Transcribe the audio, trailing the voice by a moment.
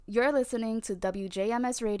You're listening to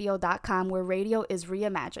WJMSradio.com, where radio is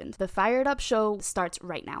reimagined. The Fired Up show starts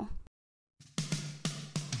right now.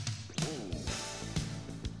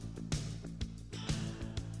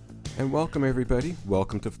 And welcome, everybody.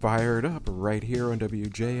 Welcome to Fired Up right here on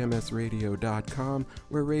WJMSradio.com,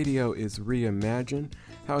 where radio is reimagined.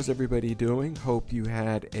 How's everybody doing? Hope you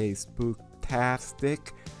had a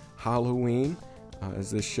spooktastic Halloween,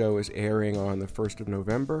 as this show is airing on the 1st of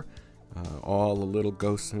November. All the little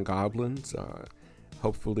ghosts and goblins,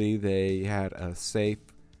 hopefully they had a safe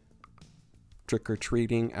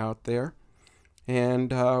trick-or-treating out there.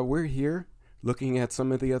 And we're here looking at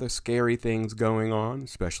some of the other scary things going on,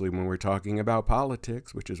 especially when we're talking about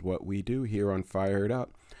politics, which is what we do here on Fired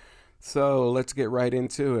Up. So let's get right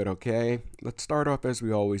into it, okay? Let's start off, as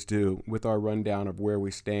we always do, with our rundown of where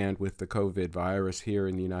we stand with the COVID virus here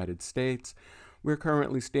in the United States. We're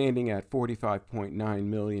currently standing at 45.9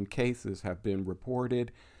 million cases have been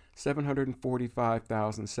reported.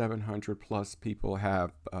 745,700 plus people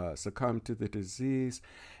have succumbed to the disease,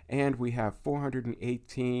 and we have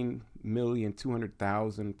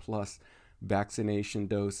 418,200,000 plus vaccination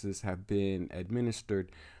doses have been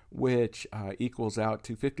administered, which equals out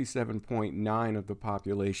to 57.9% of the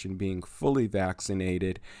population being fully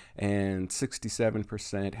vaccinated and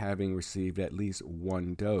 67% having received at least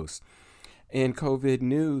one dose. In COVID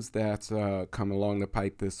news that's come along the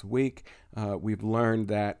pipe this week, we've learned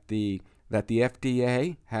that the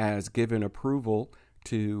FDA has given approval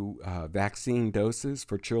to vaccine doses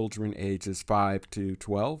for children ages 5 to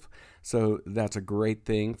 12. So that's a great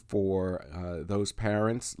thing for those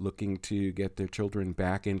parents looking to get their children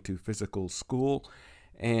back into physical school.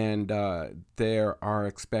 And there are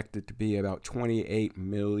expected to be about 28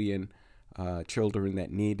 million children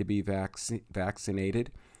that need to be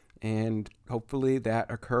vaccinated. And hopefully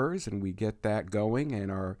that occurs and we get that going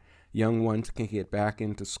and our young ones can get back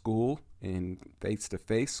into school, in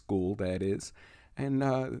face-to-face school, that is. And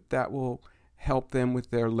that will help them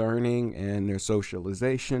with their learning and their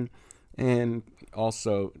socialization. And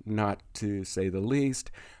also, not to say the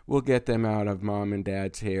least, we'll get them out of mom and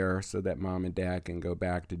dad's hair so that mom and dad can go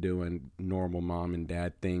back to doing normal mom and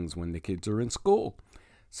dad things when the kids are in school.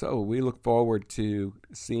 So we look forward to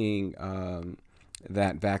seeing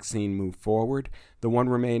that vaccine move forward. The one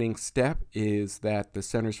remaining step is that the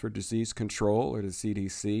Centers for Disease Control, or the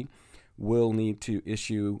CDC, will need to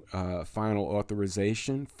issue final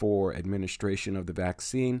authorization for administration of the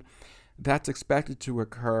vaccine. That's expected to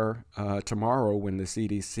occur tomorrow when the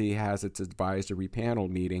CDC has its advisory panel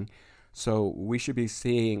meeting. So we should be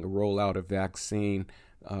seeing a rollout of vaccine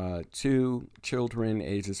to children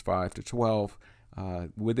ages 5 to 12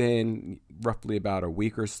 within roughly about a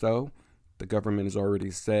week or so. The government has already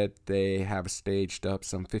said they have staged up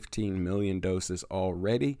some 15 million doses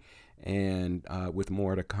already, and with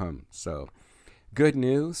more to come. So good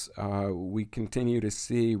news. We continue to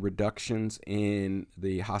see reductions in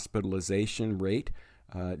the hospitalization rate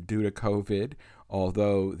due to COVID,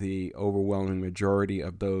 although the overwhelming majority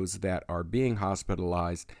of those that are being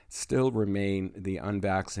hospitalized still remain the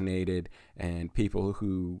unvaccinated and people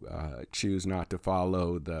who choose not to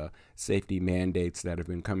follow the safety mandates that have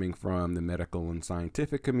been coming from the medical and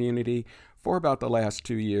scientific community for about the last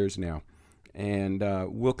 2 years now. And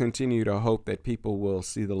we'll continue to hope that people will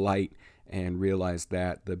see the light and realize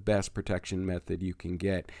that the best protection method you can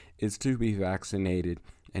get is to be vaccinated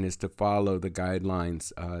and is to follow the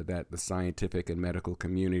guidelines that the scientific and medical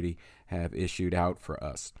community have issued out for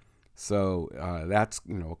us. So that's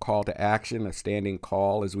a call to action, a standing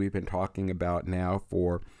call, as we've been talking about now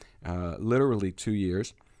for literally 2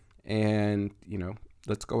 years. And,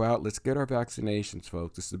 let's go out, let's get our vaccinations,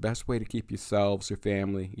 folks. It's the best way to keep yourselves, your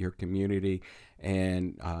family, your community,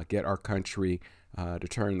 and get our country to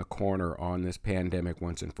turn the corner on this pandemic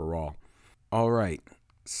once and for all. All right.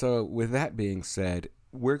 So with that being said,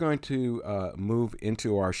 we're going to move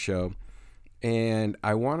into our show, and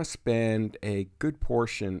I want to spend a good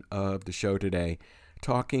portion of the show today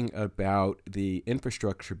talking about the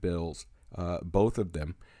infrastructure bills, both of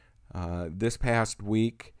them. This past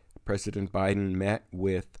week, President Biden met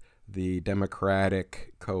with the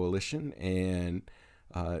Democratic coalition, and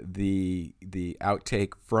the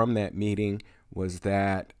outtake from that meeting was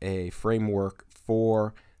that a framework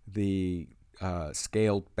for the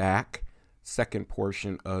scaled back second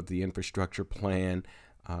portion of the infrastructure plan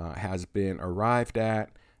has been arrived at.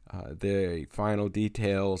 The final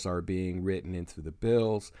details are being written into the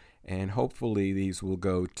bills, and hopefully these will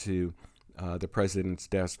go to the president's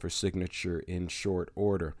desk for signature in short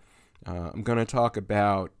order. I'm going to talk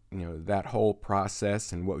about that whole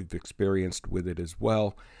process and what we've experienced with it as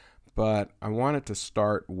well. But I wanted to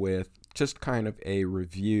start with just kind of a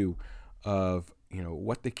review of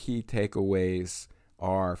what the key takeaways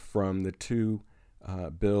are from the two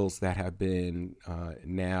bills that have been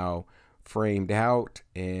now framed out,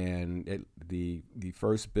 and the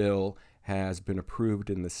first bill has been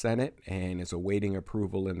approved in the Senate and is awaiting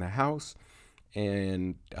approval in the House.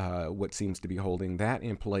 And what seems to be holding that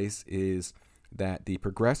in place is that the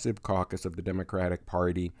Progressive Caucus of the Democratic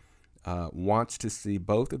Party wants to see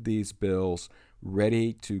both of these bills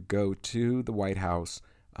ready to go to the White House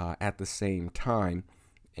at the same time.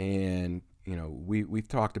 And we've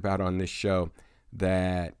talked about on this show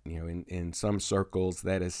that in some circles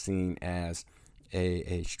that is seen as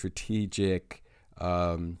a strategic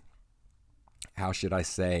how should I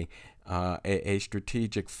say a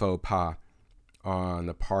strategic faux pas on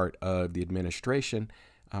the part of the administration,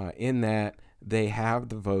 in that they have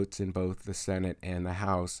the votes in both the Senate and the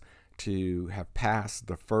House to have passed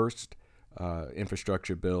the first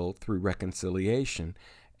infrastructure bill through reconciliation,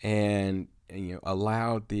 and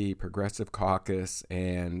allowed the Progressive Caucus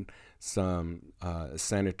and some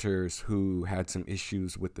senators who had some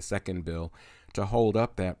issues with the second bill to hold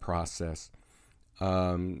up that process.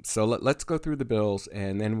 So let's go through the bills,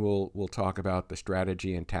 and then we'll talk about the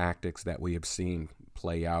strategy and tactics that we have seen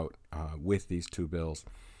play out with these two bills.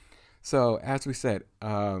 So as we said,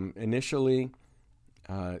 initially,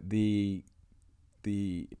 the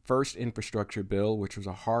first infrastructure bill, which was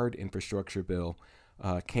a hard infrastructure bill,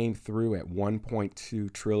 came through at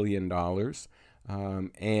 $1.2 trillion,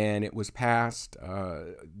 and it was passed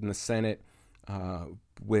in the Senate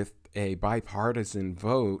with a bipartisan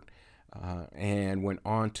vote, and went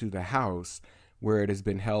on to the House, where it has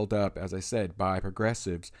been held up, as I said, by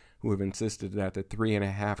progressives who have insisted that the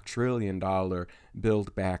 $3.5 trillion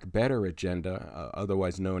Build Back Better agenda,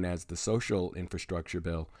 otherwise known as the social infrastructure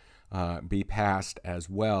bill, be passed as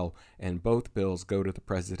well, and both bills go to the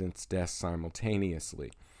president's desk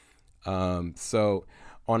simultaneously. So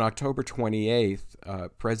on October 28th,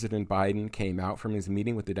 President Biden came out from his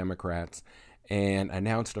meeting with the Democrats and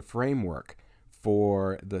announced a framework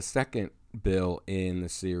for the second bill in the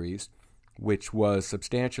series, which was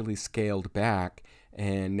substantially scaled back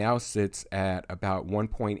and now sits at about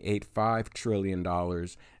 $1.85 trillion,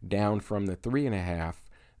 down from the $3.5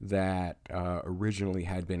 that originally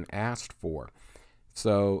had been asked for.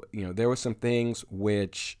 So, there were some things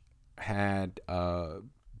which had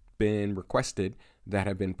been requested that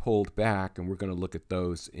have been pulled back, and we're going to look at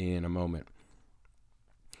those in a moment.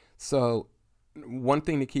 So, one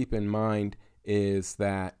thing to keep in mind is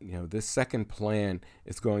that this second plan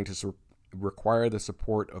is going to require the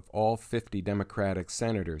support of all 50 Democratic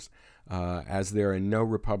senators, as there are no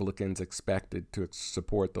Republicans expected to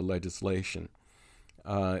support the legislation.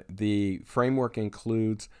 The framework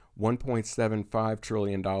includes $1.75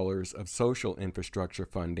 trillion of social infrastructure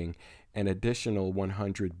funding, an additional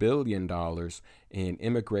 $100 billion in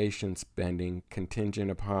immigration spending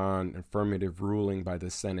contingent upon affirmative ruling by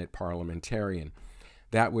the Senate parliamentarian.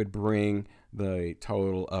 That would bring the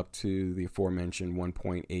total up to the aforementioned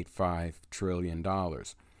 $1.85 trillion.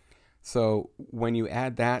 So when you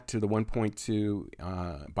add that to the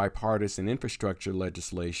 1.2 bipartisan infrastructure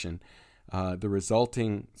legislation, the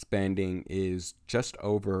resulting spending is just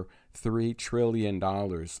over $3 trillion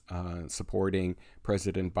supporting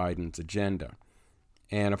President Biden's agenda.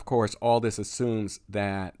 And of course, all this assumes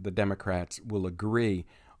that the Democrats will agree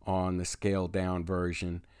on the scaled down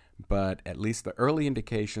version, but at least the early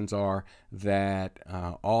indications are that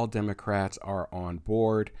all Democrats are on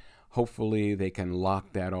board. Hopefully they can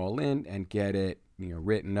lock that all in and get it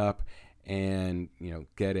written up and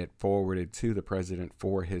get it forwarded to the president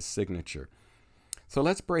for his signature. So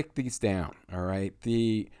let's break these down. All right,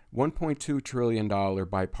 the $1.2 trillion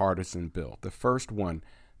bipartisan bill, the first one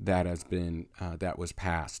that has been that was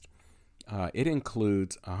passed, it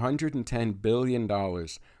includes $110 billion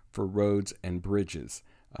for roads and bridges,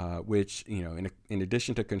 which in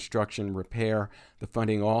addition to construction repair, the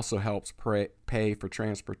funding also helps pay for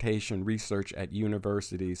transportation research at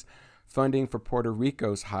universities, funding for Puerto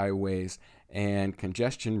Rico's highways, and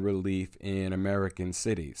congestion relief in American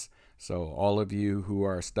cities. So all of you who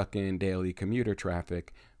are stuck in daily commuter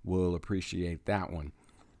traffic will appreciate that one.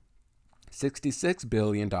 $66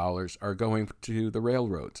 billion are going to the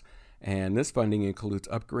railroads, and this funding includes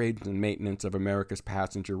upgrades and maintenance of America's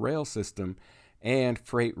passenger rail system and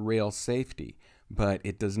freight rail safety, but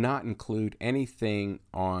it does not include anything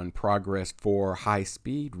on progress for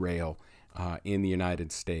high-speed rail in the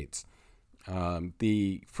United States.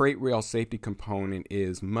 The freight rail safety component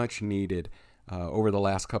is much needed. Over the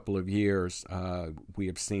last couple of years, we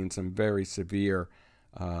have seen some very severe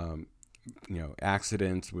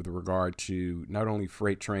accidents with regard to not only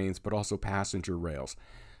freight trains but also passenger rails.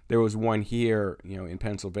 There was one here, in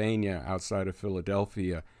Pennsylvania, outside of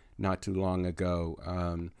Philadelphia, not too long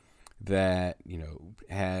ago, that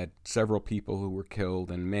had several people who were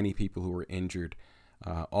killed and many people who were injured,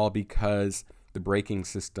 all because the braking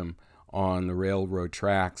system on the railroad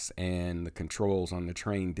tracks and the controls on the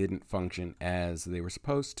train didn't function as they were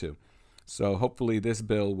supposed to. So hopefully this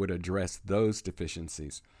bill would address those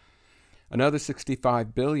deficiencies. Another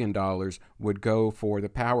 $65 billion would go for the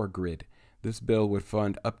power grid. This bill would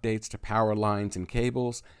fund updates to power lines and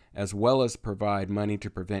cables, as well as provide money to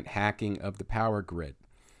prevent hacking of the power grid.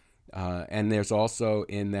 And there's also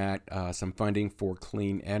in that some funding for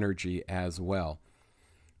clean energy as well.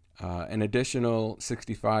 An additional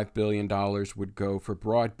 $65 billion would go for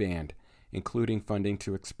broadband, including funding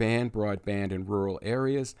to expand broadband in rural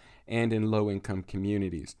areas and in low-income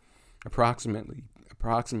communities. Approximately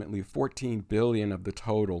 $14 billion of the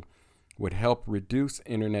total would help reduce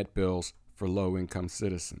internet bills for low-income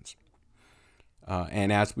citizens.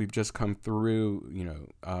 And as we've just come through,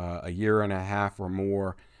 a year and a half or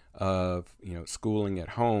more of, schooling at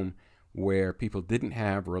home, where people didn't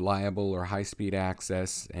have reliable or high-speed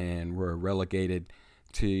access and were relegated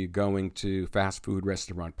to going to fast food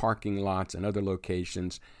restaurant parking lots and other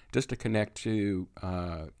locations just to connect to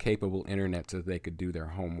capable internet so that they could do their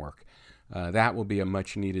homework. That will be a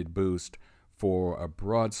much-needed boost for a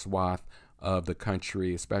broad swath of the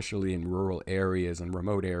country, especially in rural areas and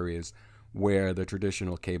remote areas where the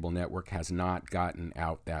traditional cable network has not gotten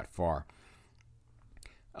out that far.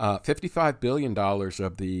 $55 billion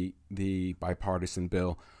of the bipartisan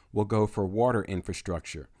bill will go for water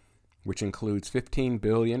infrastructure, which includes $15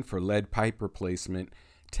 billion for lead pipe replacement,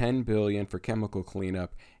 $10 billion for chemical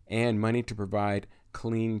cleanup, and money to provide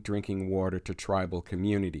clean drinking water to tribal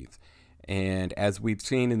communities. And as we've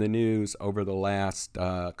seen in the news over the last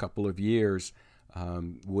couple of years,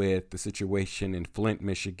 with the situation in Flint,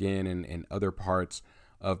 Michigan, and other parts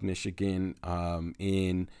of Michigan,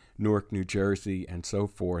 in Newark, New Jersey, and so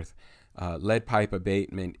forth, lead pipe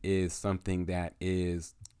abatement is something that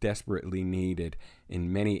is desperately needed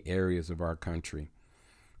in many areas of our country.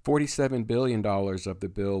 $47 billion of the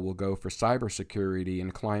bill will go for cybersecurity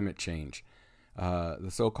and climate change. The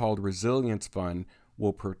so-called Resilience Fund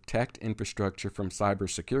will protect infrastructure from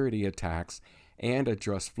cybersecurity attacks and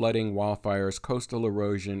address flooding, wildfires, coastal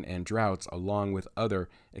erosion, and droughts, along with other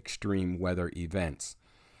extreme weather events.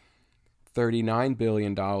 $39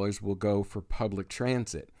 billion will go for public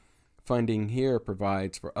transit. Funding here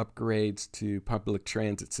provides for upgrades to public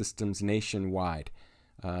transit systems nationwide.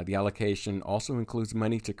 The allocation also includes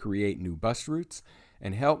money to create new bus routes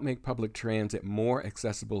and help make public transit more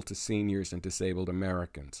accessible to seniors and disabled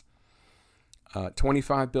Americans.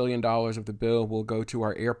 $25 billion of the bill will go to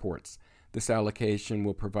our airports. This allocation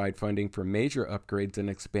will provide funding for major upgrades and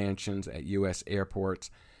expansions at U.S. airports.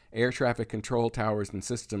 Air traffic control towers and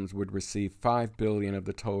systems would receive $5 billion of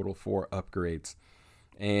the total for upgrades.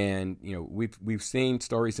 And we've seen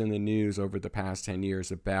stories in the news over the past 10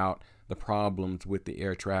 years about the problems with the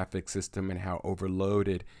air traffic system and how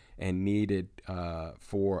overloaded and needed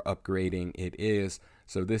for upgrading it is.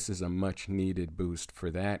 So this is a much needed boost for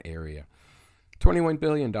that area. $21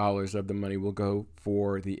 billion of the money will go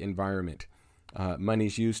for the environment.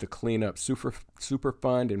 Money's used to clean up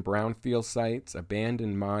Superfund and brownfield sites,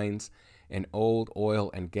 abandoned mines, and old oil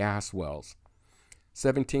and gas wells.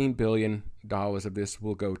 $17 billion of this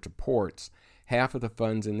will go to ports. Half of the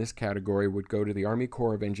funds in this category would go to the Army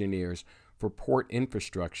Corps of Engineers for port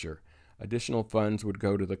infrastructure. Additional funds would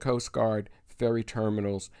go to the Coast Guard, ferry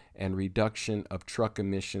terminals, and reduction of truck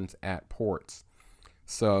emissions at ports.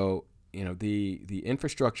 So, the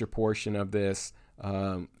infrastructure portion of this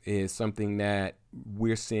is something that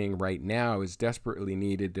we're seeing right now is desperately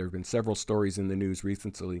needed. There have been several stories in the news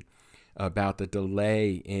recently about the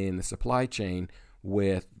delay in the supply chain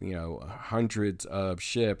with, hundreds of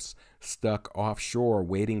ships stuck offshore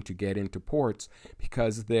waiting to get into ports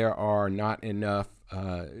because there are not enough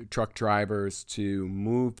truck drivers to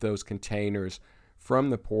move those containers from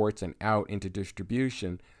the ports and out into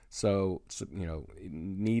distribution. So,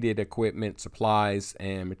 needed equipment, supplies,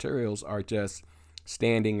 and materials are just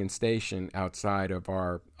standing and stationed outside of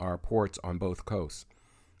our ports on both coasts.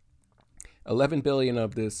 $11 billion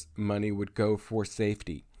of this money would go for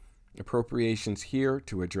safety. Appropriations here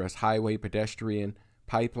to address highway, pedestrian,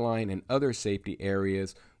 pipeline, and other safety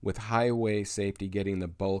areas, with highway safety getting the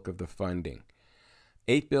bulk of the funding.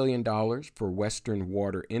 $8 billion for Western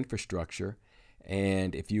water infrastructure.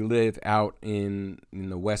 And if you live out in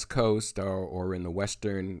the West Coast or in the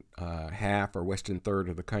western half or western third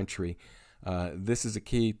of the country, this is a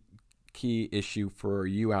key key issue for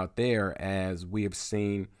you out there, as we have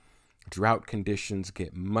seen drought conditions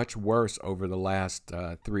get much worse over the last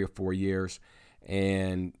 3 or 4 years.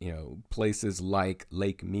 And, places like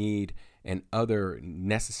Lake Mead and other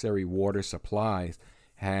necessary water supplies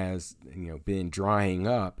has, been drying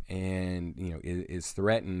up and, is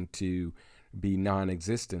threatened to be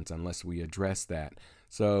non-existent unless we address that.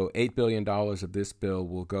 So $8 billion of this bill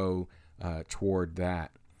will go toward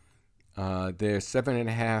that. There's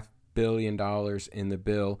 $7.5 billion in the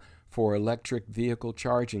bill for electric vehicle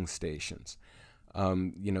charging stations.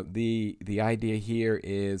 The idea here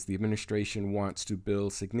is the administration wants to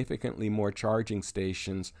build significantly more charging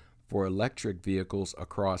stations for electric vehicles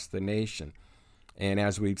across the nation. And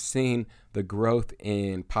as we've seen, the growth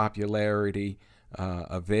in popularity,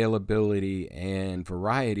 availability, and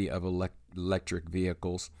variety of electric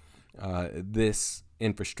vehicles, this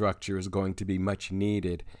infrastructure is going to be much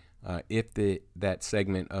needed if that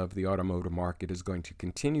segment of the automotive market is going to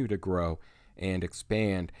continue to grow and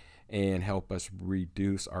expand and help us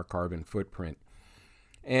reduce our carbon footprint.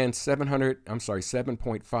 And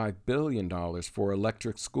 $7.5 billion for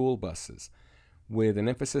electric school buses, with an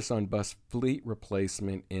emphasis on bus fleet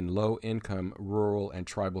replacement in low-income rural and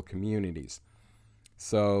tribal communities.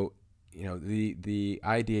 So, the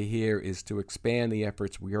idea here is to expand the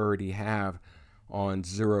efforts we already have on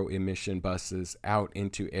zero-emission buses out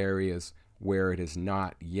into areas where it has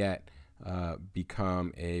not yet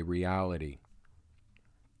become a reality.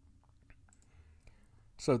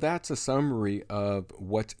 So that's a summary of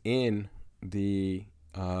what's in the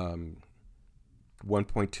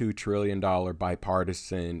 $1.2 trillion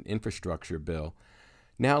bipartisan infrastructure bill.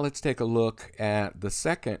 Now let's take a look at the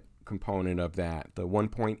second component of that, the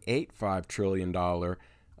 $1.85 trillion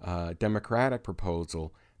Democratic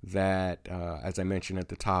proposal that, as I mentioned at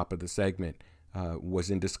the top of the segment,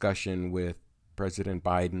 was in discussion with President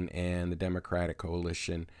Biden and the Democratic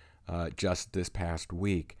coalition just this past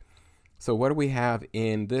week. So what do we have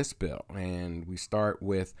in this bill? And we start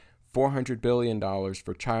with $400 billion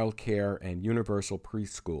for child care and universal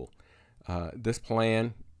preschool. This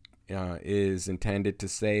plan is intended to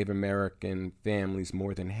save American families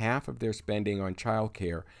more than half of their spending on child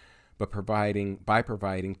care, but by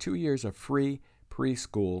providing 2 years of free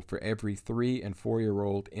preschool for every 3 and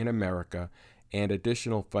 4-year-old in America and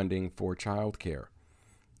additional funding for child care.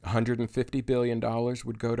 $150 billion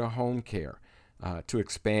would go to home care, to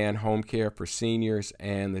expand home care for seniors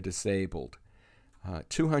and the disabled.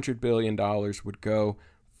 $200 billion would go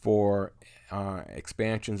for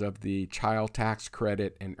expansions of the child tax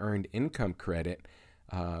credit and earned income credit.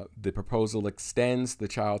 The proposal extends the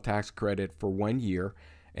child tax credit for 1 year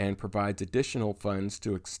and provides additional funds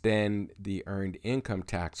to extend the earned income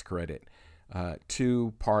tax credit,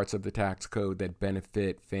 two parts of the tax code that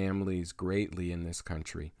benefit families greatly in this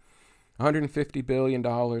country. $150 billion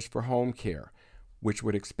for home care, which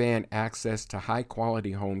would expand access to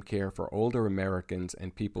high-quality home care for older Americans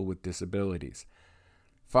and people with disabilities.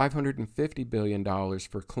 $550 billion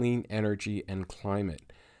for clean energy and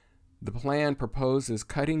climate. The plan proposes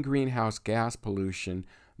cutting greenhouse gas pollution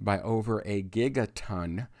by over a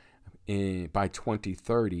gigaton by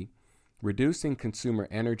 2030, reducing consumer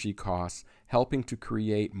energy costs, helping to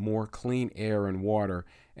create more clean air and water,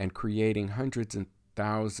 and creating hundreds and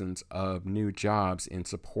thousands of new jobs in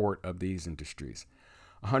support of these industries.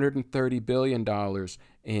 $130 billion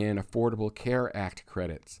in Affordable Care Act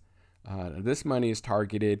credits. This money is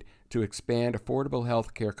targeted to expand affordable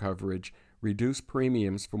health care coverage, reduce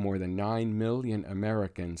premiums for more than 9 million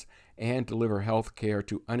Americans, and deliver health care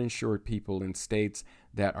to uninsured people in states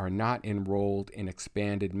that are not enrolled in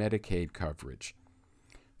expanded Medicaid coverage.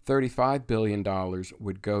 $35 billion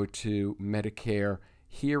would go to Medicare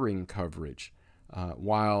hearing coverage.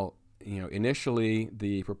 While initially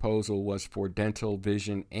the proposal was for dental,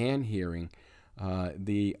 vision, and hearing,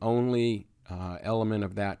 the only element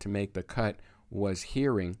of that to make the cut was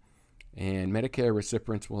hearing, and Medicare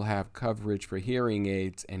recipients will have coverage for hearing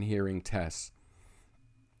aids and hearing tests.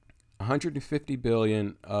 $150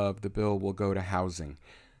 billion of the bill will go to housing.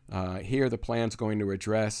 Here, the plan's going to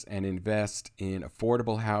address and invest in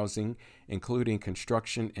affordable housing, including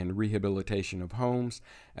construction and rehabilitation of homes,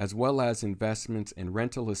 as well as investments in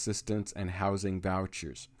rental assistance and housing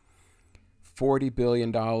vouchers. $40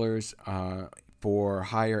 billion for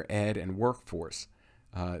higher ed and workforce.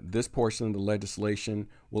 This portion of the legislation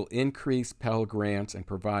will increase Pell Grants and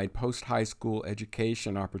provide post-high school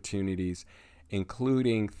education opportunities,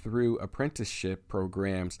 including through apprenticeship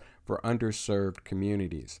programs for underserved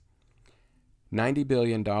communities. $90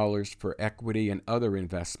 billion for equity and other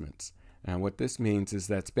investments. And what this means is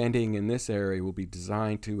that spending in this area will be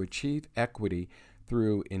designed to achieve equity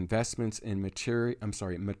through investments in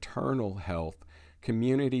maternal health,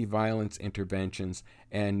 community violence interventions,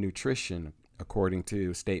 and nutrition, according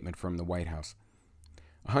to a statement from the White House.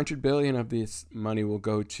 $100 billion of this money will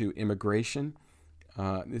go to immigration.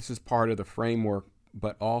 This is part of the framework,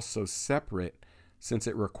 but also separate, since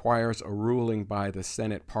it requires a ruling by the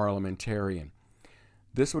Senate parliamentarian.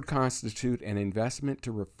 This would constitute an investment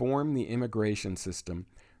to reform the immigration system,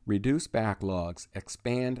 reduce backlogs,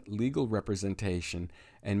 expand legal representation,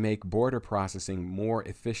 and make border processing more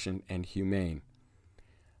efficient and humane.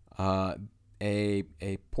 A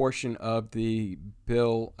portion of the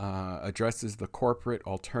bill addresses the corporate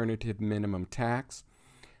alternative minimum tax,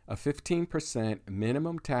 a 15%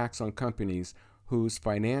 minimum tax on companies whose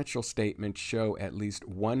financial statements show at least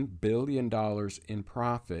 $1 billion in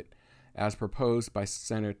profit, as proposed by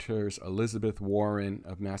Senators Elizabeth Warren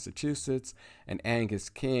of Massachusetts and Angus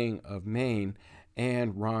King of Maine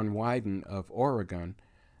and Ron Wyden of Oregon,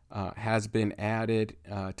 has been added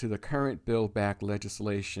to the current bill-backed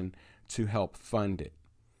legislation to help fund it.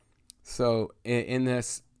 So in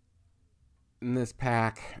this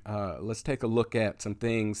pack, let's take a look at some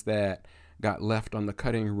things that got left on the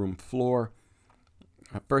cutting room floor.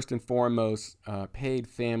 First and foremost, paid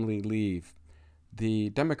family leave. The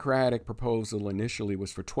Democratic proposal initially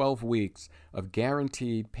was for 12 weeks of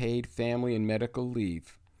guaranteed paid family and medical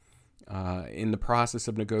leave. In the process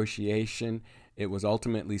of negotiation, it was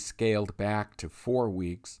ultimately scaled back to 4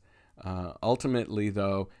 weeks. Ultimately,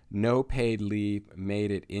 though, no paid leave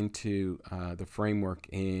made it into the framework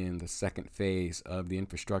in the second phase of the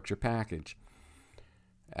infrastructure package.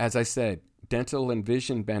 As I said, dental and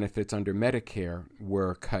vision benefits under Medicare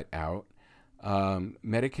were cut out.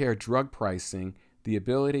 Medicare drug pricing, the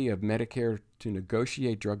ability of Medicare to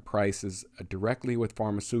negotiate drug prices directly with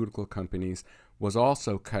pharmaceutical companies, was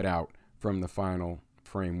also cut out from the final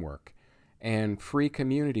framework. And free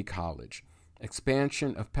community college,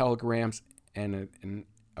 expansion of Pell Grants and an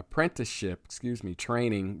apprenticeship,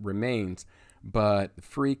 training remains, but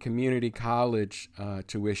free community college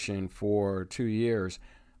tuition for 2 years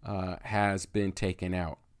has been taken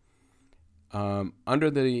out. Onto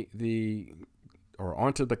the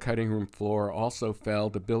cutting room floor also fell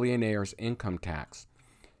the billionaire's income tax.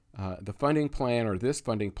 This funding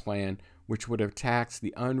plan, which would have taxed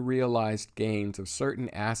the unrealized gains of certain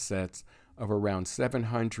assets of around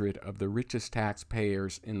 700 of the richest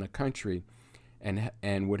taxpayers in the country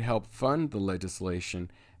and would help fund the legislation,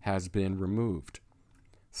 has been removed.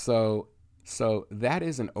 So that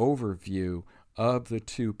is an overview of the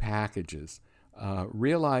two packages.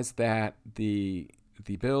 Realize that the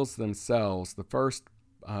bills themselves, the first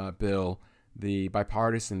bill, the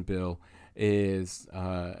bipartisan bill, is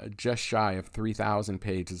just shy of 3,000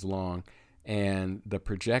 pages long, and the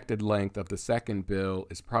projected length of the second bill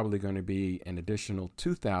is probably going to be an additional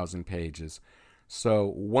 2,000 pages.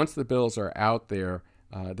 So once the bills are out there,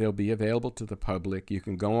 they'll be available to the public. You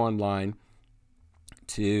can go online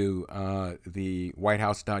to the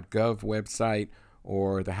whitehouse.gov website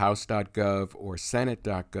or the house.gov or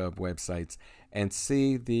senate.gov websites and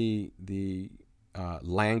see the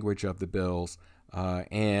language of the bills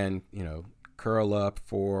and curl up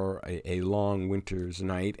for a long winter's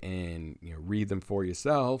night and read them for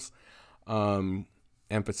yourselves.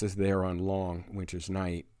 Emphasis there on long winter's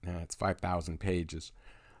night. It's 5,000 pages.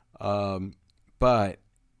 But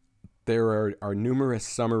there are numerous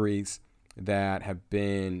summaries that have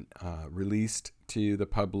been released to the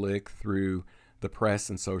public through the press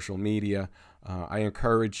and social media. I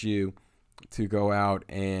encourage you to go out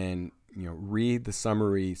and read the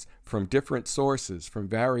summaries from different sources, from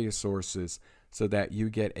various sources, so that you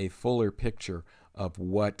get a fuller picture of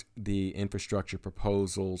what the infrastructure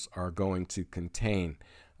proposals are going to contain.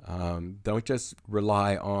 Don't just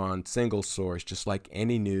rely on single source, just like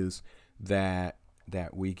any news that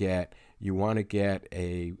we get. You want to get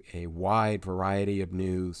a wide variety of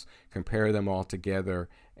news, compare them all together,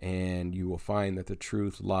 and you will find that the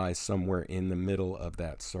truth lies somewhere in the middle of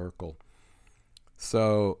that circle.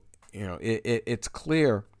 So, it's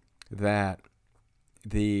clear that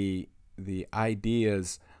the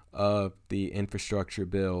ideas of the infrastructure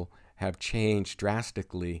bill have changed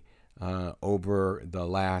drastically over the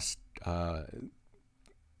last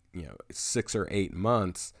 6 or 8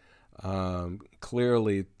 months.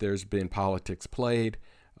 Clearly, there's been politics played.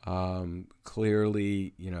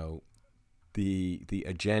 Clearly, the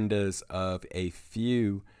agendas of a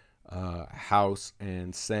few House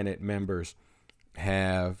and Senate members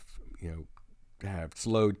have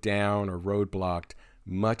slowed down or roadblocked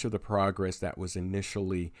much of the progress that was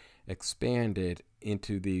initially expanded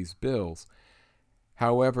into these bills.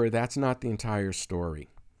 However, that's not the entire story.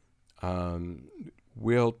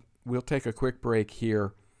 We'll take a quick break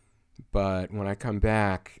here, but when I come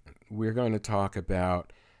back, we're going to talk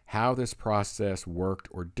about how this process worked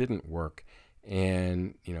or didn't work,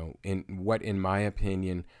 and in what, in my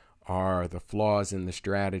opinion, are the flaws in the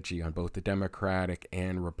strategy on both the Democratic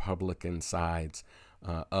and Republican sides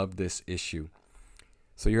of this issue.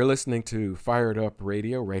 So you're listening to Fired Up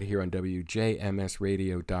Radio right here on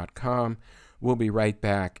WJMSradio.com. We'll be right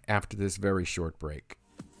back after this very short break.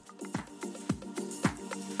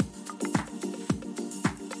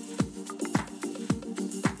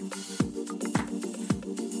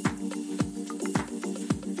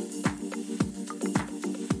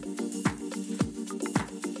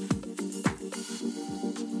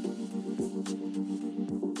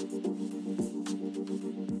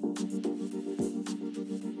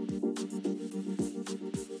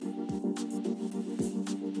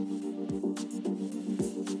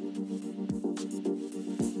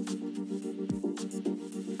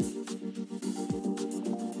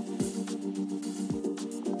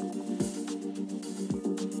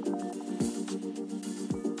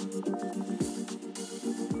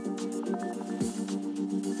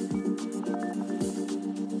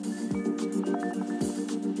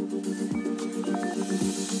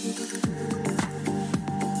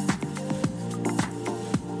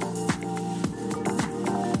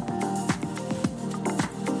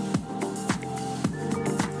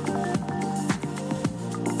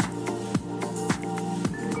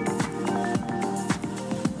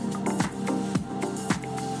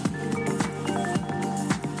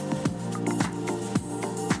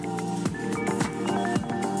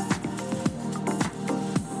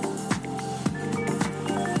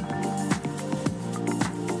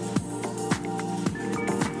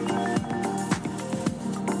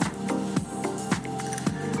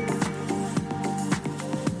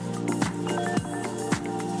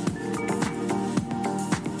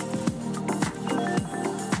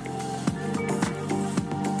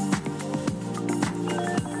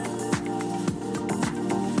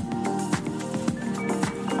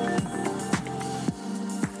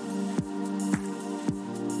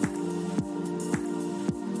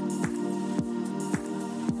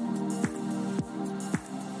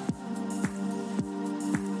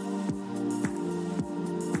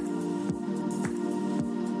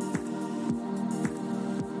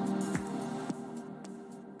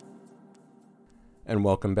 And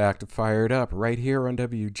welcome back to Fired Up, right here on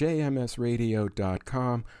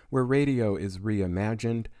WJMSradio.com, where radio is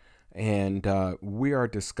reimagined. And we are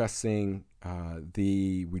discussing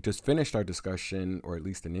we just finished our discussion, or at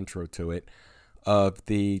least an intro to it, of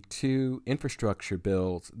the two infrastructure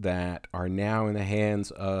bills that are now in the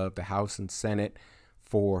hands of the House and Senate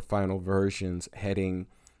for final versions, heading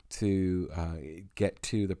to get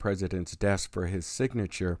to the president's desk for his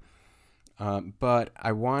signature. But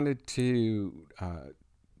I wanted to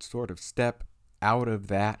sort of step out of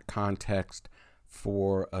that context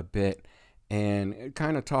for a bit and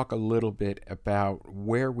kind of talk a little bit about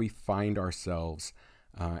where we find ourselves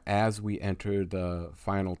as we enter the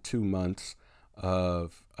final 2 months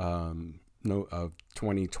of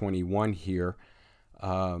 2021 here.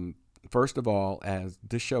 First of all, as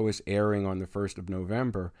this show is airing on the 1st of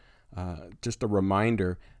November, just a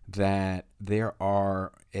reminder that there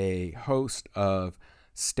are a host of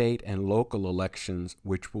state and local elections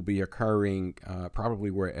which will be occurring probably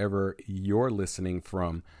wherever you're listening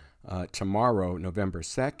from tomorrow, November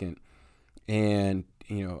 2nd. And,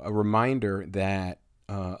 a reminder that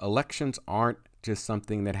elections aren't just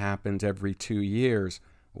something that happens every 2 years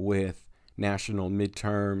with national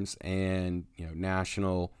midterms and,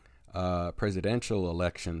 national presidential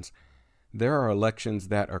elections. There are elections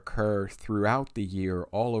that occur throughout the year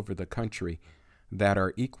all over the country that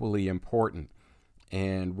are equally important.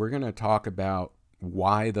 And we're going to talk about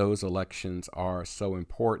why those elections are so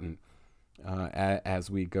important as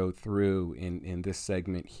we go through in this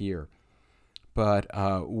segment here. But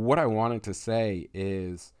what I wanted to say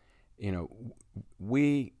is,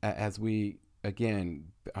 as we, again,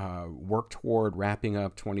 work toward wrapping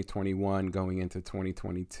up 2021, going into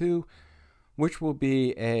 2022, which will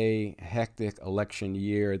be a hectic election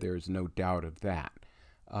year. There's no doubt of that.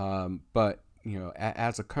 But,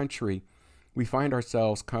 as a country, we find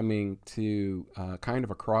ourselves coming to kind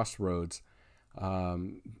of a crossroads,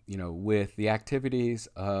 with the activities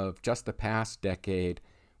of just the past decade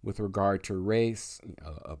with regard to race,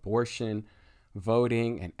 abortion,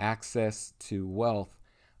 voting, and access to wealth.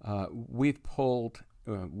 We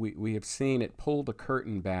have seen it pull the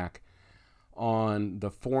curtain back on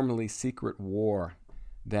the formerly secret war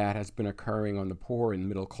that has been occurring on the poor and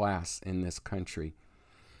middle class in this country.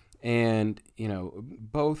 And,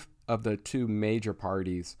 both of the two major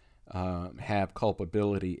parties have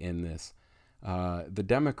culpability in this. The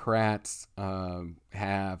Democrats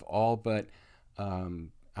have all but,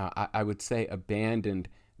 I would say, abandoned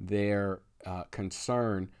their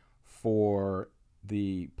concern for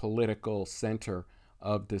the political center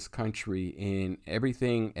of this country in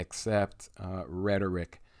everything except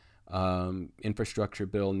rhetoric. Infrastructure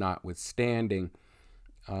bill notwithstanding,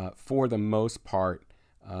 for the most part,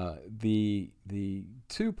 the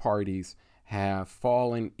two parties have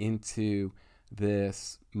fallen into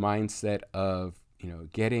this mindset of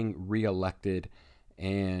getting reelected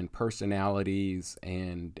and personalities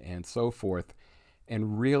and so forth,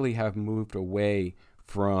 and really have moved away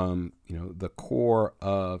from the core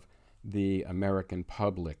of the American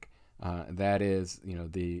public. That is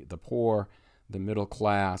the poor, the middle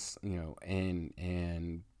class,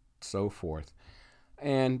 and so forth.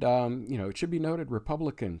 And it should be noted,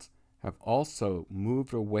 Republicans have also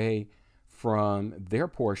moved away from their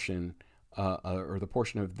portion or the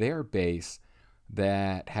portion of their base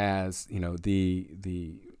that has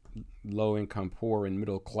the low-income, poor, and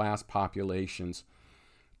middle-class populations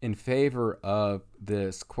in favor of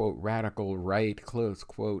this, quote, radical right, close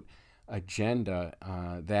quote, agenda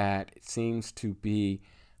that seems to be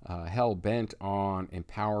hell-bent on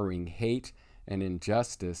empowering hate and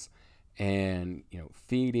injustice and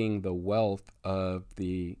feeding the wealth of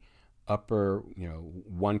the upper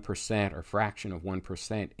 1% or fraction of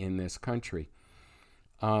 1% in this country.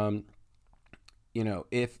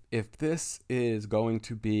 If this is going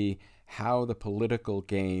to be how the political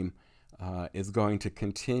game is going to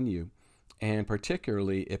continue, and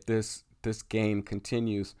particularly if this game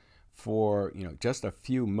continues for just a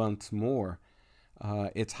few months more,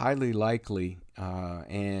 it's highly likely,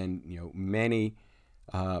 and many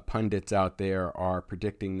pundits out there are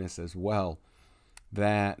predicting this as well,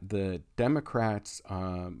 that the Democrats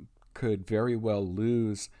could very well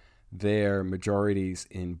lose their majorities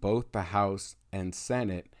in both the House and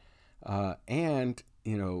Senate, and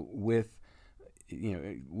with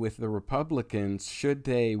the Republicans, should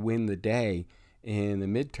they win the day in the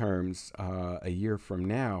midterms a year from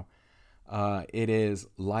now, it is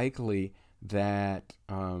likely that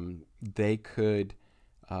they could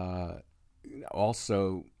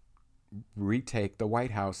also retake the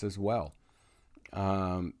White House as well.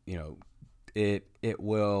 It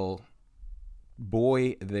will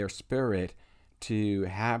buoy their spirit to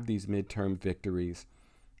have these midterm victories.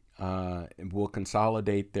 Will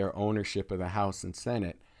consolidate their ownership of the House and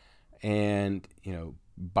Senate, and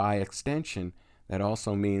by extension, that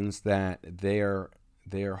also means that their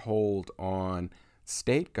hold on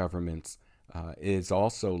state governments is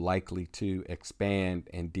also likely to expand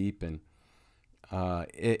and deepen.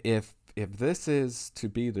 If this is to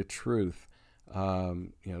be the truth,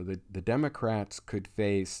 the Democrats could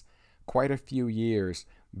face quite a few years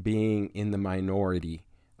being in the minority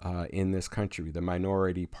in this country, the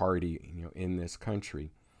minority party, in this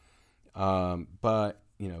country. But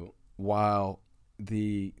while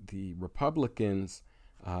the Republicans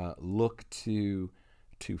look to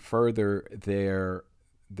further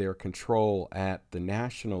their control at the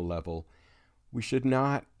national level, we should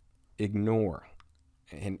not ignore,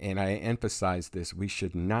 and I emphasize this, we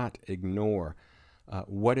should not ignore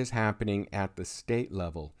what is happening at the state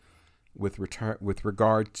level with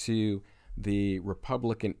regard to the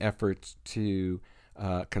Republican efforts to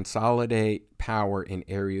consolidate power in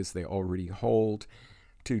areas they already hold,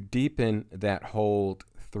 to deepen that hold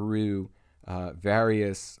through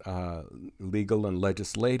various legal and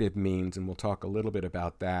legislative means, and we'll talk a little bit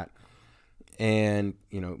about that, and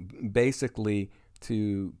basically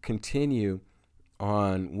to continue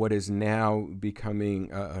on what is now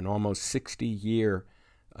becoming an almost 60-year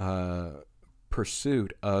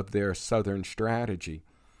pursuit of their Southern strategy.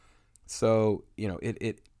 So,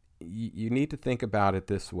 you need to think about it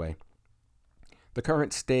this way. The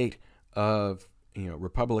current state of,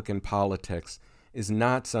 Republican politics is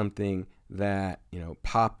not something that,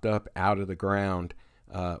 popped up out of the ground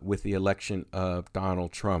with the election of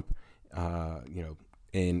Donald Trump,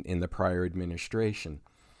 in the prior administration.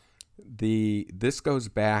 This goes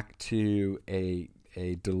back to a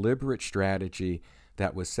deliberate strategy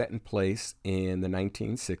that was set in place in the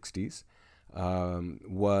 1960s,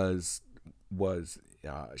 was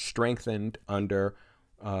strengthened under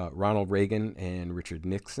Ronald Reagan and Richard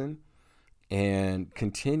Nixon, and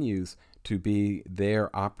continues to be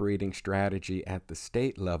their operating strategy at the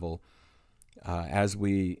state level, as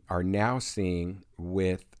we are now seeing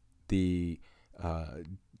with the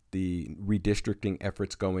redistricting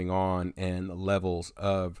efforts going on and the levels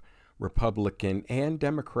of Republican and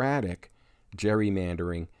Democratic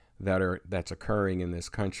gerrymandering that's occurring in this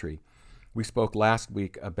country. We spoke last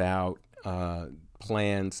week about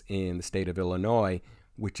plans in the state of Illinois,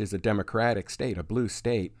 which is a Democratic state, a blue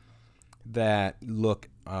state, that look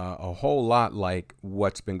a whole lot like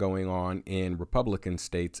what's been going on in Republican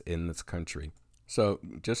states in this country. So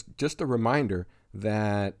just a reminder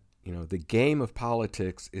that the game of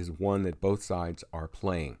politics is one that both sides are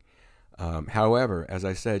playing. However, as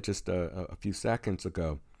I said just a few seconds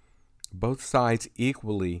ago, both sides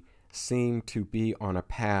equally seem to be on a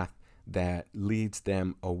path that leads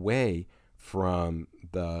them away from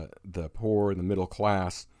the poor, the middle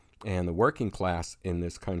class, and the working class in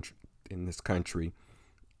this country,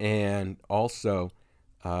 and also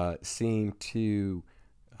seem to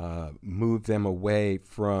move them away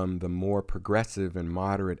from the more progressive and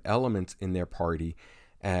moderate elements in their party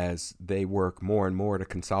as they work more and more to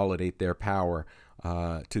consolidate their power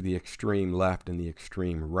to the extreme left and the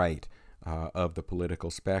extreme right of the political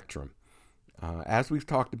spectrum. As we've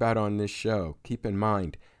talked about on this show, keep in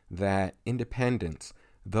mind that independents,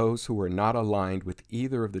 those who are not aligned with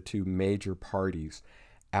either of the two major parties,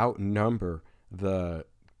 outnumber the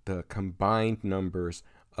combined numbers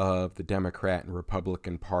of the Democrat and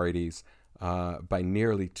Republican parties by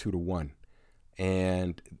nearly 2-1.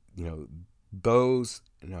 And, those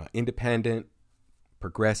independent,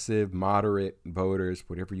 progressive, moderate voters,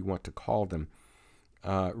 whatever you want to call them,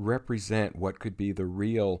 represent what could be the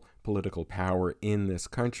real political power in this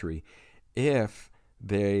country if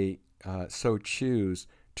they so choose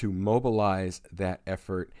to mobilize that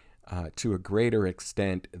effort to a greater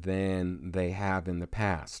extent than they have in the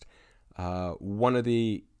past. One of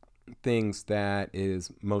the things that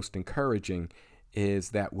is most encouraging is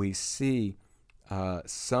that we see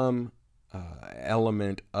some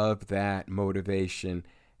element of that motivation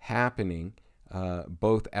happening,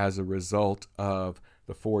 both as a result of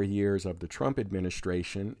the 4 years of the Trump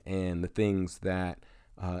administration and the things that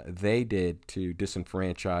they did to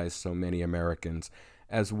disenfranchise so many Americans,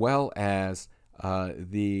 as well as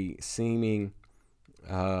the seeming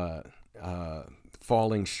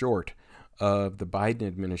falling short of the Biden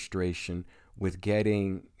administration with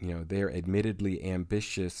getting, their admittedly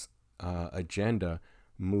ambitious agenda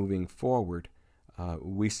moving forward.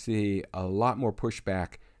 We see a lot more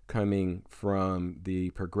pushback coming from the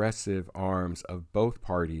progressive arms of both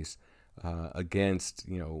parties against,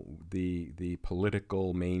 the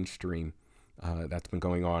political mainstream that's been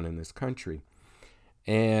going on in this country.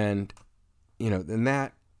 And, then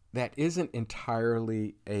that isn't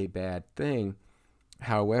entirely a bad thing.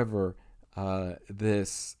 However,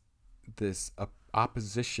 this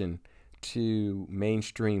opposition to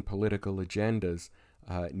mainstream political agendas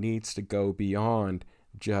needs to go beyond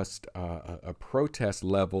just a protest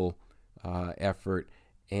level effort,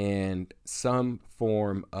 and some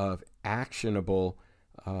form of actionable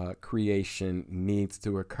creation needs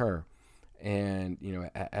to occur. And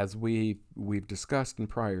as we've discussed in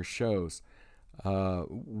prior shows,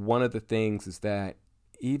 one of the things is that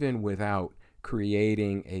even without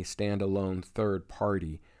creating a standalone third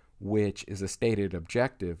party, which is a stated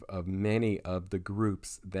objective of many of the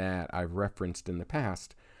groups that I've referenced in the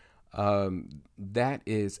past, that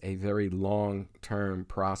is a very long-term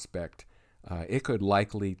prospect. It could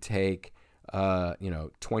likely take,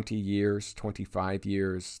 20 years, 25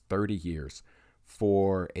 years, 30 years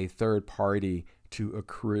for a third party to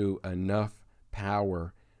accrue enough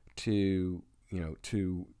power to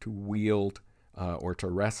wield or to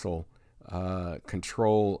wrestle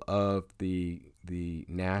control of the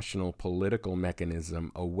national political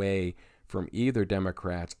mechanism away from either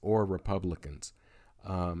Democrats or Republicans.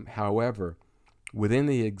 However, within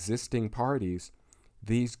the existing parties,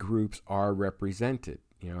 these groups are represented,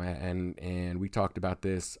 and we talked about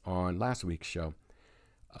this on last week's show.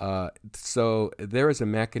 So there is a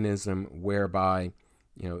mechanism whereby,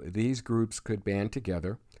 these groups could band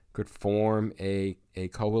together, could form a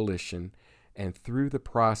coalition, and through the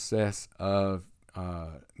process of,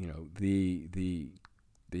 the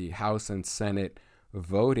House and Senate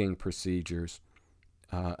voting procedures,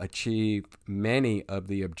 achieve many of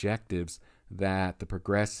the objectives that the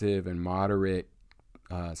progressive and moderate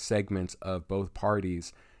segments of both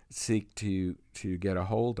parties seek to get a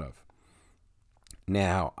hold of.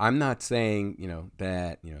 Now, I'm not saying,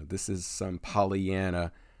 that, this is some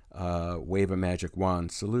Pollyanna wave a magic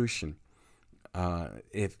wand solution.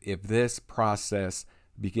 If this process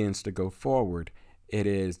begins to go forward, it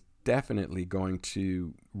is definitely going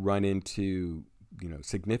to run into,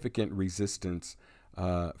 significant resistance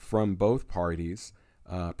from both parties,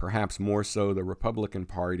 perhaps more so the Republican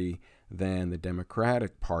Party than the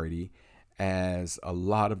Democratic Party, as a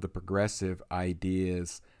lot of the progressive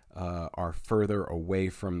ideas are further away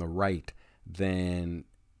from the right than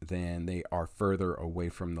they are further away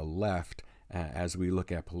from the left as we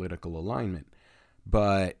look at political alignment.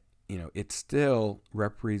 But it still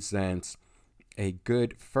represents a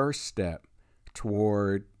good first step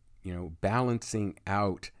toward balancing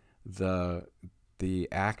out the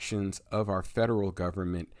actions of our federal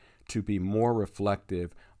government to be more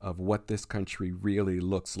reflective of what this country really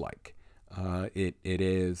looks like.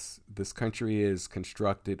 This country is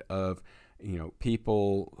constructed of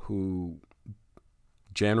people who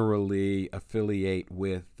generally affiliate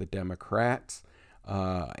with the Democrats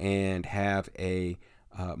and have a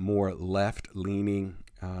more left-leaning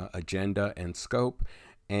agenda and scope,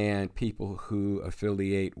 and people who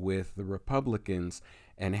affiliate with the Republicans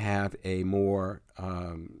and have a more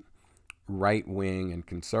right-wing and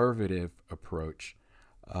conservative approach.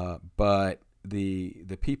 But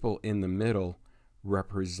the people in the middle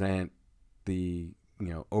represent the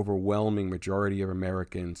overwhelming majority of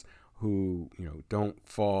Americans who don't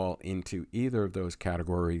fall into either of those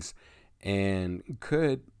categories and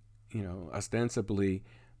could ostensibly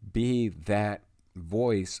be that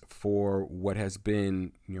voice for what has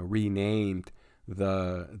been renamed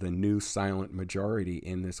the new silent majority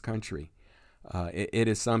in this country. It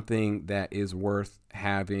is something that is worth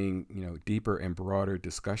having deeper and broader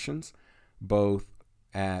discussions, both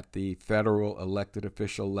at the federal elected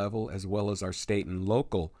official level as well as our state and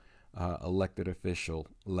local elected official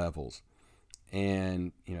levels.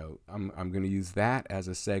 And I'm going to use that as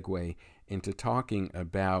a segue into talking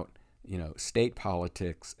about state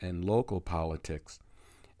politics and local politics.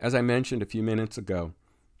 As I mentioned a few minutes ago,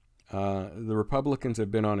 the Republicans have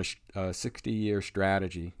been on a 60-year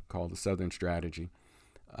strategy called the Southern Strategy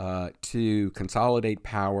to consolidate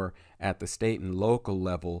power at the state and local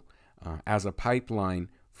level as a pipeline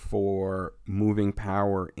for moving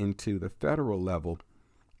power into the federal level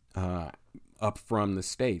up from the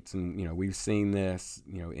states. And we've seen this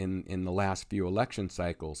in the last few election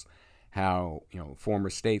cycles, how former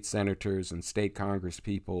state senators and state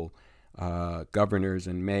congresspeople, governors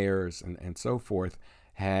and mayors and so forth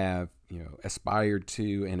have aspired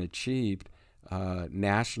to and achieved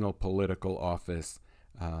national political office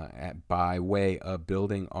by way of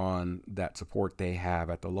building on that support they have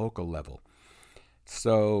at the local level.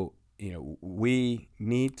 So we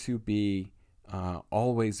need to be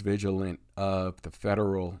always vigilant of the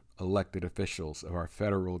federal elected officials of our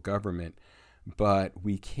federal government, but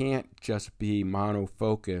we can't just be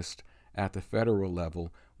mono-focused at the federal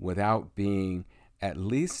level without being at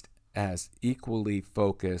least as equally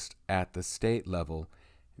focused at the state level,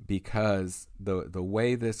 because the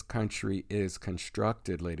way this country is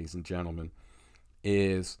constructed, ladies and gentlemen,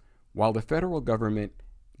 is while the federal government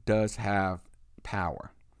does have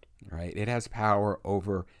power, right? It has power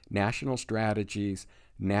over national strategies,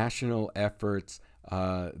 national efforts,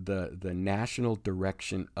 the national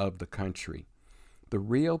direction of the country. The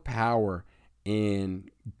real power in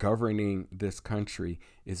governing this country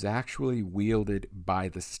is actually wielded by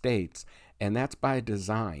the states, and that's by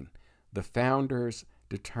design. The founders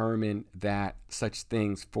determined that such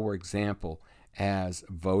things, for example, as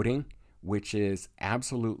voting, which is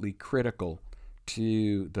absolutely critical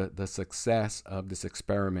to the success of this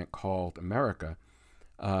experiment called America,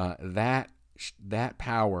 that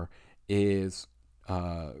power is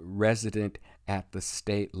resident at the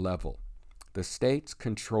state level. The states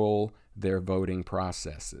control their voting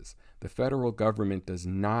processes. The federal government does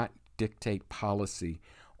not dictate policy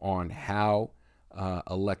on how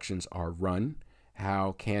elections are run,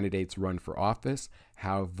 how candidates run for office,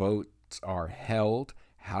 how votes are held,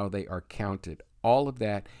 how they are counted. All of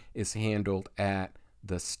that is handled at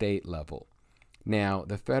the state level. Now,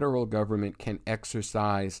 the federal government can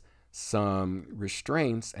exercise some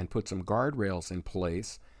restraints and put some guardrails in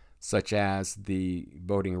place, such as the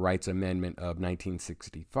Voting Rights Amendment of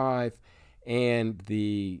 1965 and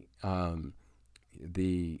the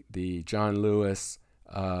John Lewis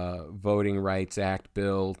Voting Rights Act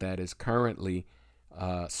bill that is currently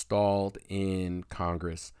stalled in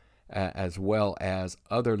Congress, as well as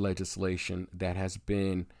other legislation that has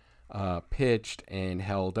been pitched and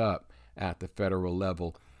held up at the federal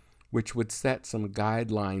level, which would set some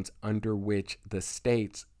guidelines under which the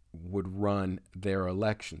states would run their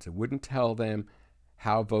elections. It wouldn't tell them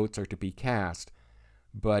how votes are to be cast,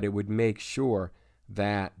 but it would make sure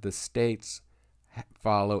that the states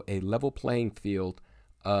follow a level playing field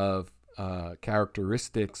of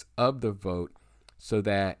characteristics of the vote so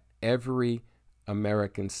that every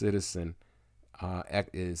American citizen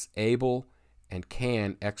is able and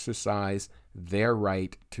can exercise their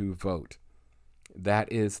right to vote.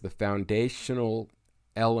 That is the foundational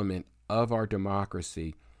element of our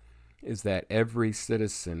democracy, is that every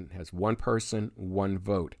citizen has one person, one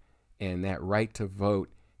vote. And that right to vote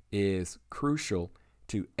is crucial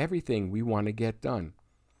to everything we want to get done,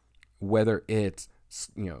 whether it's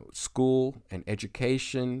school and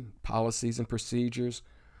education, policies and procedures,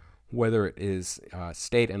 whether it is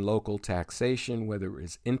state and local taxation, whether it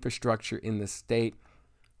is infrastructure in the state,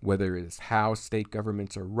 whether it is how state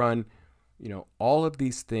governments are run. All of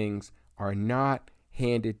these things are not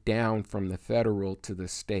handed down from the federal to the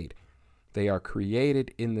state. They are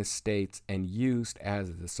created in the states and used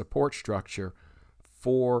as the support structure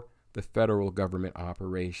for the federal government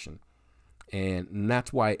operation. And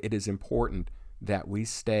that's why it is important that we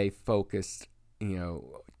stay focused,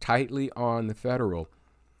 tightly on the federal,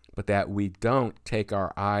 but that we don't take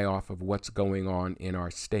our eye off of what's going on in our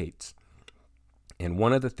states. And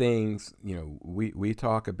one of the things, we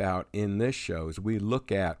talk about in this show is we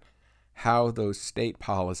look at how those state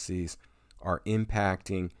policies are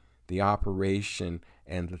impacting the operation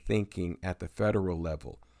and the thinking at the federal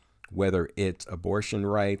level, whether it's abortion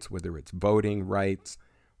rights, whether it's voting rights,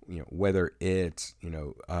 whether it's,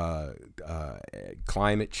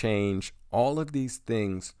 climate change. All of these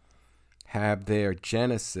things have their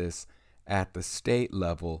genesis at the state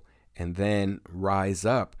level and then rise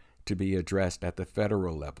up to be addressed at the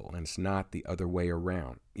federal level. And it's not the other way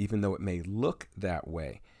around. Even though it may look that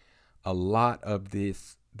way, a lot of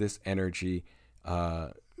this energy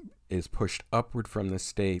is pushed upward from the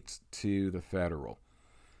states to the federal.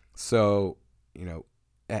 So,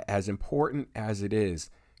 as important as it is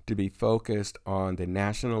to be focused on the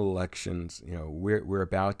national elections, we're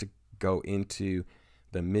about to go into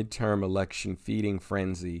the midterm election feeding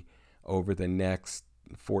frenzy over the next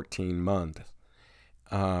 14 months.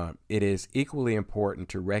 It is equally important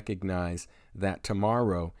to recognize that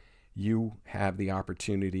tomorrow you have the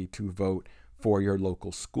opportunity to vote for your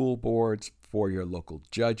local school boards, for your local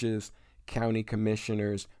judges, county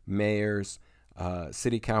commissioners, mayors,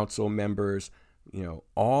 city council members,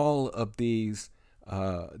 all of these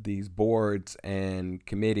boards and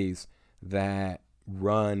committees that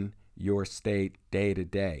run your state day to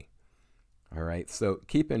day. All right. So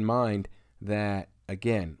keep in mind that,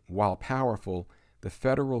 again, while powerful, the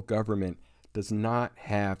federal government does not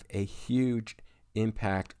have a huge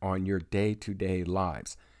impact on your day-to-day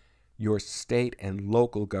lives. Your state and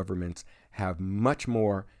local governments have much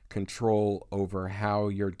more control over how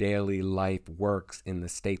your daily life works in the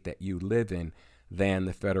state that you live in than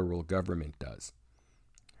the federal government does.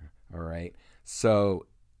 All right. So,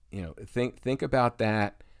 think about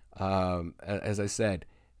that. As I said,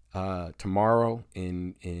 tomorrow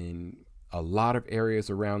in a lot of areas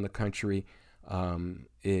around the country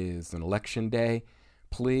is an election day.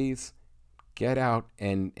 Please get out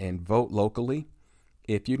and vote locally.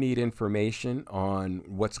 If you need information on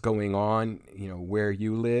what's going on, where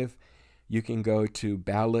you live, you can go to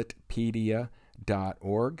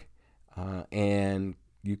ballotpedia.org and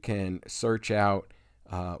you can search out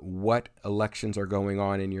what elections are going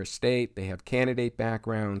on in your state. They have candidate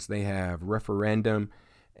backgrounds, they have referendum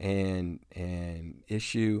and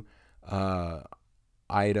issue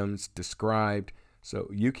items described, so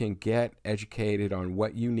you can get educated on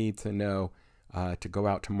what you need to know to go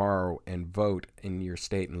out tomorrow and vote in your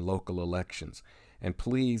state and local elections. And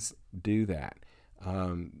please do that.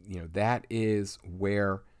 That is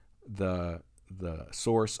where the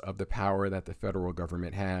source of the power that the federal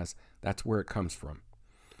government has, that's where it comes from.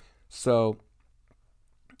 So,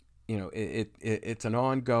 it's an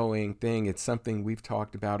ongoing thing. It's something we've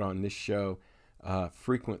talked about on this show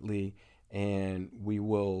frequently, and we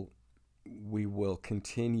will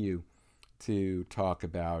continue to talk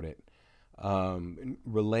about it.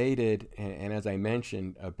 Related, and as I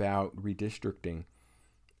mentioned about redistricting,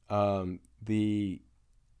 the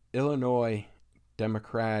Illinois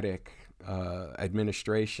Democratic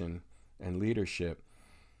administration and leadership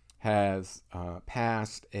has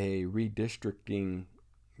passed a redistricting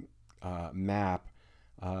map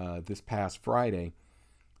this past Friday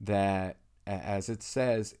that, as it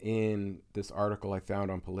says in this article I found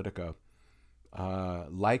on Politico,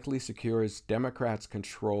 likely secures Democrats'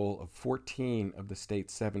 control of 14 of the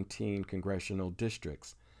state's 17 congressional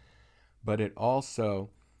districts. But it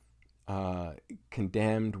also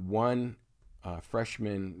condemned one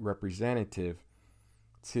freshman representative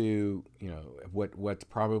to, what's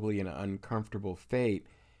probably an uncomfortable fate,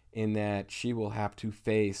 in that she will have to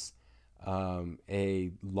face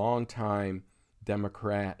a longtime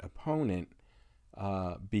Democrat opponent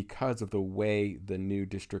because of the way the new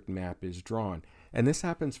district map is drawn. And this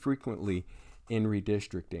happens frequently in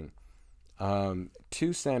redistricting.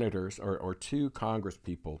 Two senators or two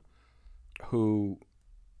congresspeople who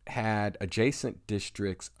had adjacent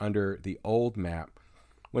districts under the old map,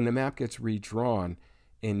 when the map gets redrawn,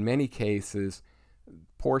 in many cases,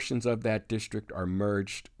 portions of that district are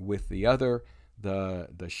merged with the other. The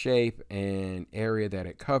shape and area that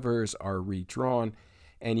it covers are redrawn,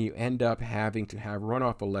 and you end up having to have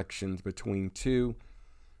runoff elections between two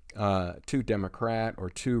Democrat or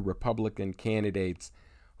two Republican candidates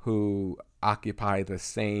who occupy the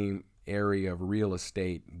same area of real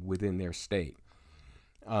estate within their state.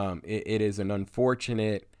 It is an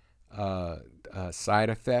unfortunate side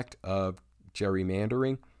effect of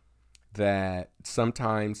gerrymandering that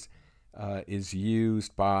sometimes is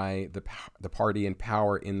used by the party in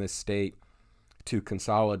power in the state to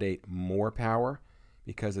consolidate more power,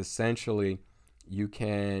 because essentially you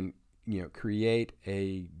can create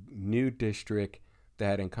a new district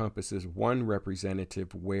that encompasses one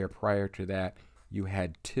representative where prior to that you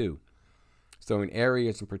had two. So in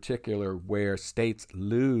areas in particular where states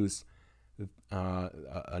lose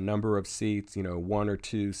a number of seats, one or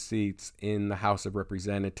two seats in the House of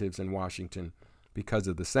Representatives in Washington because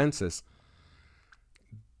of the census,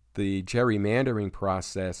 the gerrymandering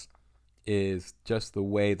process is just the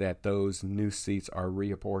way that those new seats are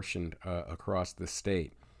reapportioned across the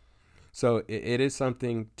state. So it is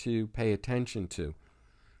something to pay attention to.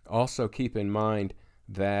 Also keep in mind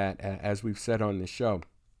that, as we've said on the show,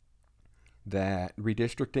 that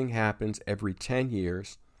redistricting happens every 10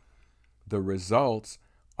 years. The results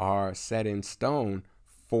are set in stone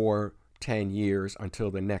for 10 years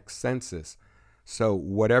until the next census. So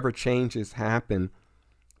whatever changes happen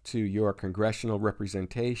to your congressional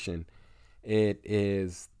representation, it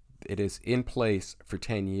is in place for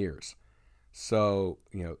 10 years. So,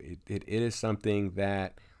 it is something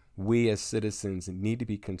that we as citizens need to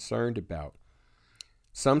be concerned about.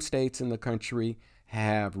 Some states in the country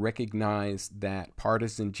have recognized that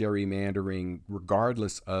partisan gerrymandering,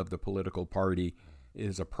 regardless of the political party,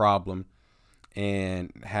 is a problem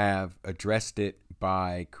and have addressed it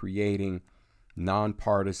by creating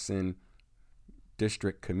nonpartisan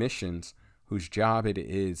district commissions whose job it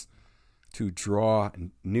is to draw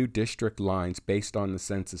new district lines based on the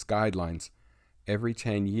census guidelines every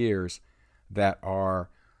 10 years that are,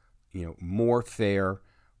 more fair,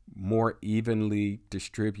 more evenly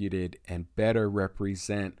distributed, and better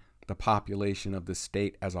represent the population of the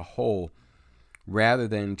state as a whole, rather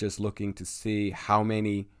than just looking to see how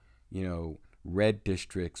many, red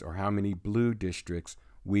districts or how many blue districts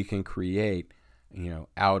we can create,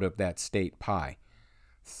 out of that state pie.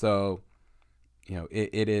 So,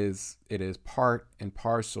 it is part and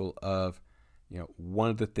parcel of, one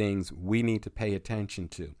of the things we need to pay attention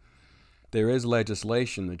to. There is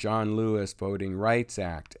legislation, the John Lewis Voting Rights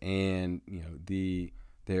Act, and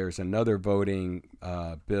there's another voting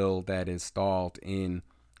bill that is stalled in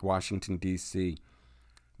Washington, D.C.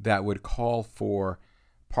 that would call for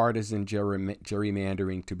partisan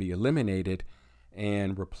gerrymandering to be eliminated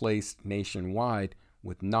and replaced nationwide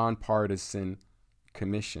with nonpartisan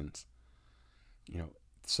commissions.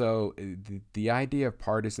 So the idea of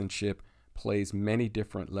partisanship plays many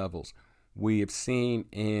different levels. We have seen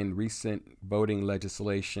in recent voting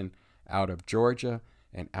legislation out of Georgia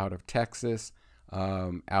and out of Texas,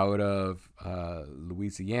 out of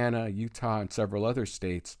Louisiana, Utah, and several other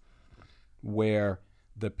states, where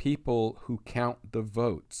the people who count the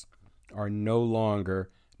votes are no longer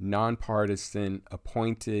nonpartisan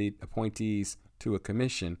appointees to a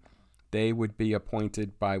commission. They would be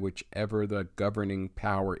appointed by whichever the governing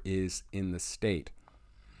power is in the state.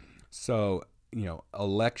 So,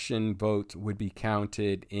 election votes would be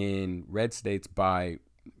counted in red states by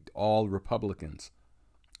all Republicans.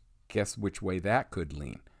 Guess which way that could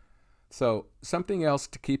lean. So something else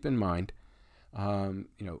to keep in mind.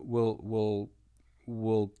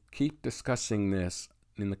 We'll keep discussing this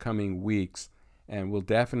in the coming weeks, and we'll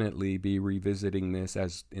definitely be revisiting this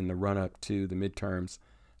as in the run-up to the midterms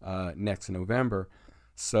next November.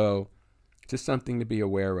 So just something to be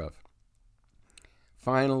aware of.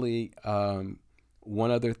 Finally,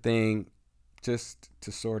 one other thing just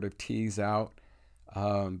to sort of tease out,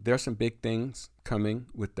 there's some big things coming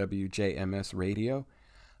with WJMS Radio.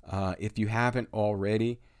 If you haven't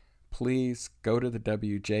already, please go to the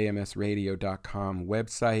WJMSradio.com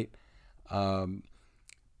website,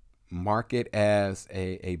 mark it as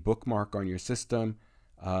a bookmark on your system,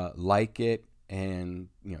 like it, and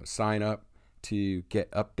sign up to get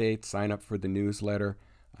updates, sign up for the newsletter.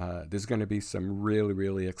 There's going to be some really,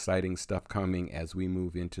 really exciting stuff coming as we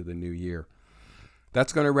move into the new year.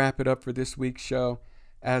 That's going to wrap it up for this week's show.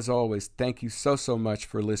 As always, thank you so much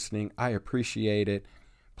for listening. I appreciate it.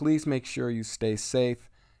 Please make sure you stay safe,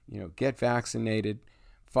 get vaccinated,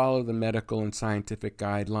 follow the medical and scientific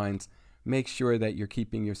guidelines. Make sure that you're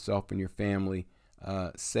keeping yourself and your family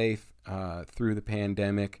safe through the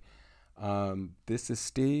pandemic. This is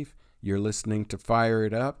Steve. You're listening to Fire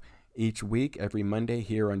It Up each week, every Monday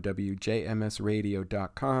here on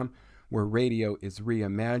WJMSradio.com, where radio is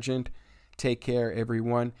reimagined. Take care,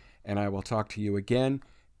 everyone, and I will talk to you again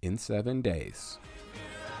in 7 days.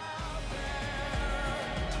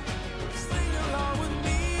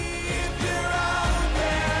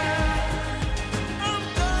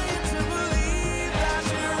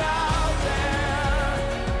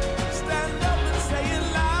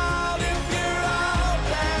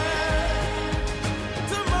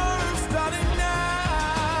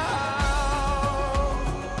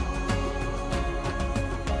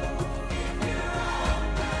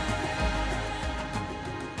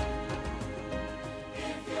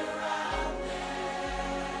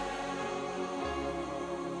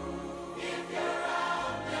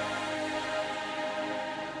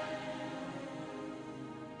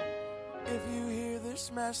 If you hear this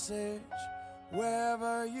message,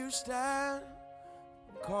 wherever you stand,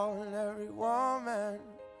 I'm calling every woman,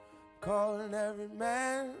 calling every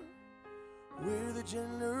man. We're the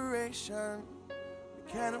generation that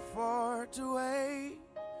can't afford to wait.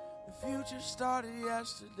 The future started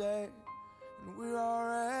yesterday, and we're all